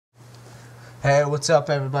Hey, what's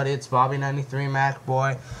up everybody? It's Bobby93 Mac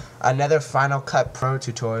Boy. Another Final Cut Pro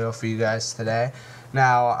tutorial for you guys today.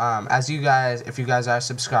 Now, if you guys are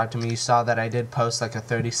subscribed to me, you saw that I did post like a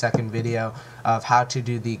 30-second video of how to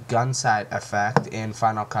do the Gunsight effect in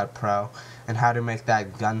Final Cut Pro and how to make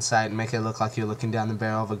that gunsight and make it look like you're looking down the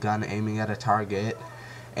barrel of a gun aiming at a target.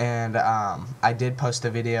 And I did post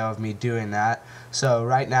a video of me doing that. So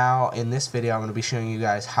right now in this video I'm going to be showing you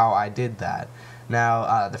guys how I did that.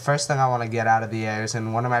 Now, the first thing I want to get out of the air is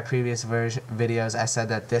in one of my previous videos I said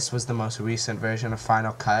that this was the most recent version of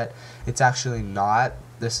Final Cut. It's actually not.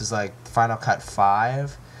 This is like Final Cut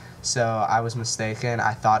 5. So I was mistaken.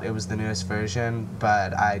 I thought it was the newest version,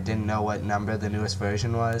 but I didn't know what number the newest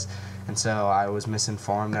version was. And so I was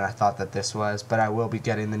misinformed and I thought that this was. But I will be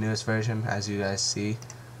getting the newest version, as you guys see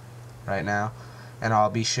right now. And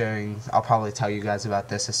I'll probably tell you guys about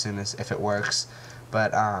this as soon as if it works.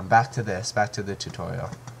 But back to the tutorial.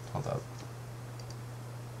 Hold up.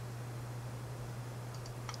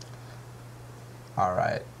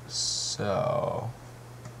 Alright, so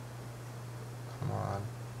come on.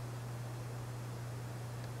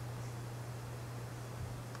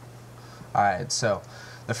 Alright, so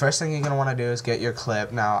the first thing you're going to want to do is get your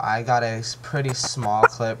clip. Now, I got a pretty small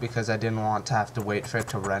clip because I didn't want to have to wait for it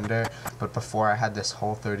to render, but before I had this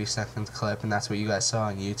whole 30-second clip, and that's what you guys saw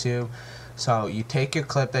on YouTube. So you take your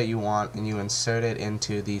clip that you want and you insert it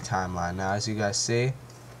into the timeline. Now, as you guys see,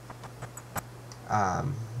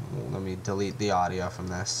 let me delete the audio from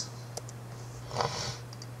this.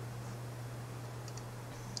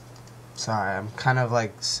 Sorry, I'm kind of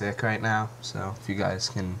like sick right now, so if you guys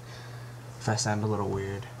can, if I sound a little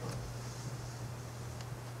weird.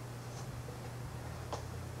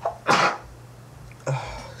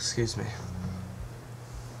 Excuse me.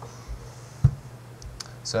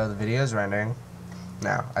 So the video is rendering.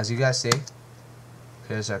 Now, as you guys see,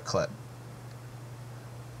 here's our clip.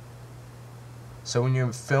 So when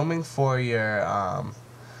you're filming for your,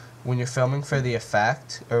 the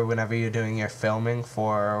effect, or whenever you're doing your filming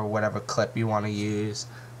for whatever clip you want to use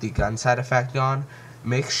the gunsight effect on,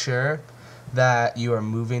 make sure that you are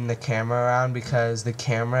moving the camera around, because the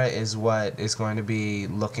camera is what is going to be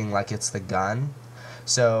looking like it's the gun.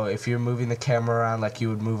 So if you're moving the camera around like you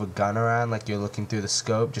would move a gun around, like you're looking through the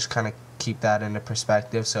scope, just kind of keep that into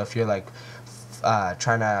perspective. So if you're like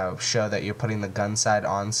trying to show that you're putting the gun sight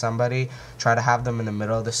on somebody, try to have them in the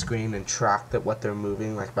middle of the screen and track what they're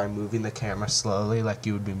moving, like by moving the camera slowly like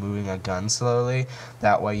you would be moving a gun slowly.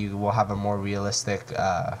 That way you will have a more realistic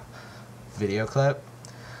video clip.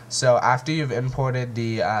 So after you've imported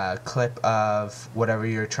the clip of whatever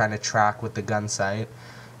you're trying to track with the gun sight,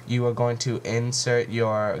 you are going to insert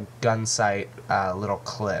your gunsight little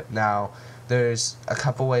clip. Now, there's a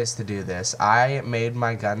couple ways to do this. I made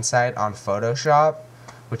my gunsight on Photoshop,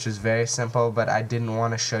 which is very simple, but I didn't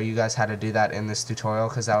want to show you guys how to do that in this tutorial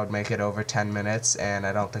because that would make it over 10 minutes, and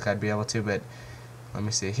I don't think I'd be able to, but let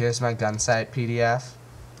me see. Here's my gunsight PDF.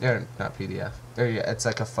 Or, not PDF. It's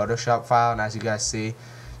like a Photoshop file, and as you guys see,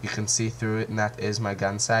 you can see through it, and that is my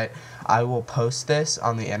gunsight. I will post this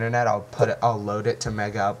on the internet. I'll load it to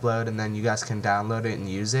Mega Upload, and then you guys can download it and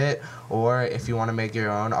use it. Or if you want to make your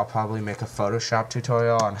own, I'll probably make a Photoshop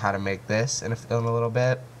tutorial on how to make this in a little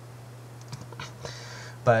bit.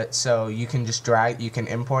 But so you can just you can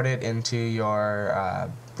import it into your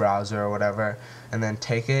browser or whatever, and then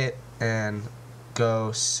take it and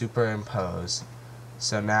go superimpose.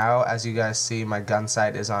 So now, as you guys see, my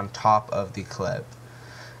gunsight is on top of the clip.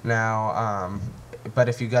 Now, but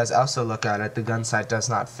if you guys also look at it, the gunsight does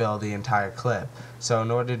not fill the entire clip. So in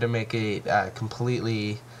order to make it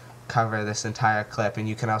completely cover this entire clip, and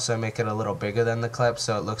you can also make it a little bigger than the clip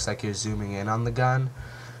so it looks like you're zooming in on the gun,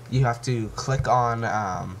 you have to click on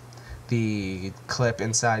the clip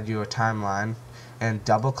inside your timeline and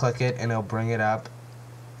double click it, and it'll bring it up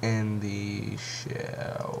in the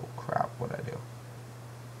oh crap, what'd I do?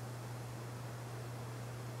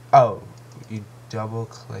 Oh, you double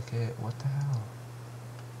click it, what the hell?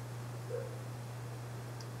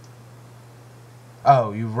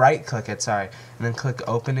 Oh, you right click it, sorry, and then click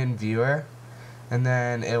open in viewer, and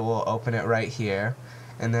then it will open it right here,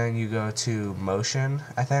 and then you go to motion,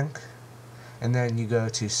 I think, and then you go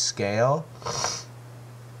to scale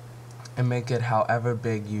and make it however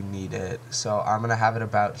big you need it. So I'm gonna have it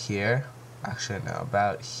about here, actually no,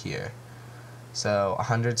 about here. So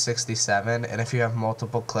 167, and if you have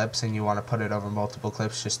multiple clips and you want to put it over multiple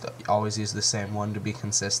clips, just always use the same one to be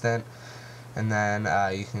consistent, and then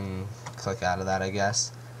you can click out of that, I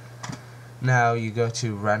guess. Now you go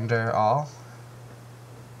to render all,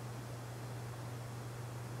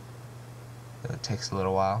 It takes a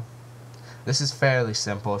little while. This is fairly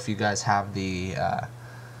simple if you guys have the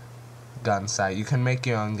Gunsight. You can make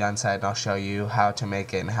your own Gunsight, and I'll show you how to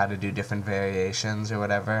make it and how to do different variations or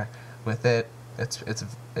whatever with it.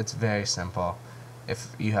 It's very simple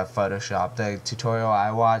if you have Photoshop. The tutorial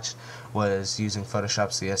I watched was using Photoshop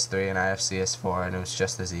CS3 and I have CS4, and it was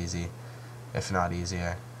just as easy, if not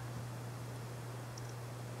easier.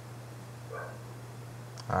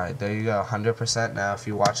 Alright, there you go, 100% now if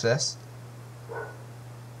you watch this.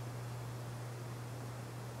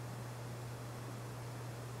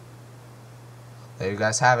 There you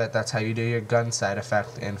guys have it. That's how you do your Gunsight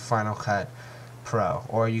effect in Final Cut Pro.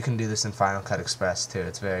 Or you can do this in Final Cut Express too.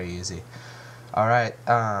 It's very easy. Alright,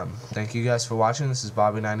 thank you guys for watching. This is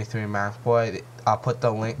Bobby93 MacBoy. I'll put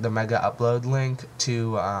the link, the mega upload link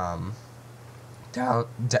to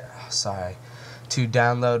to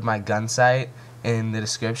download my Gunsight in the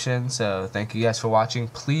description. So thank you guys for watching.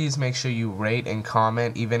 Please make sure you rate and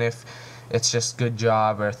comment, even if it's just good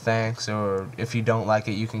job or thanks, or if you don't like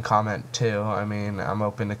it you can comment too. I mean, I'm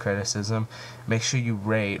open to criticism. Make sure you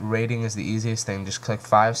rate. Rating is the easiest thing. Just click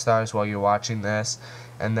 5 stars while you're watching this,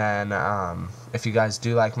 and then if you guys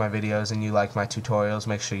do like my videos and you like my tutorials,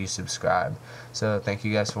 make sure you subscribe. So thank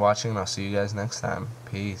you guys for watching, and I'll see you guys next time.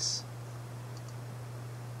 Peace.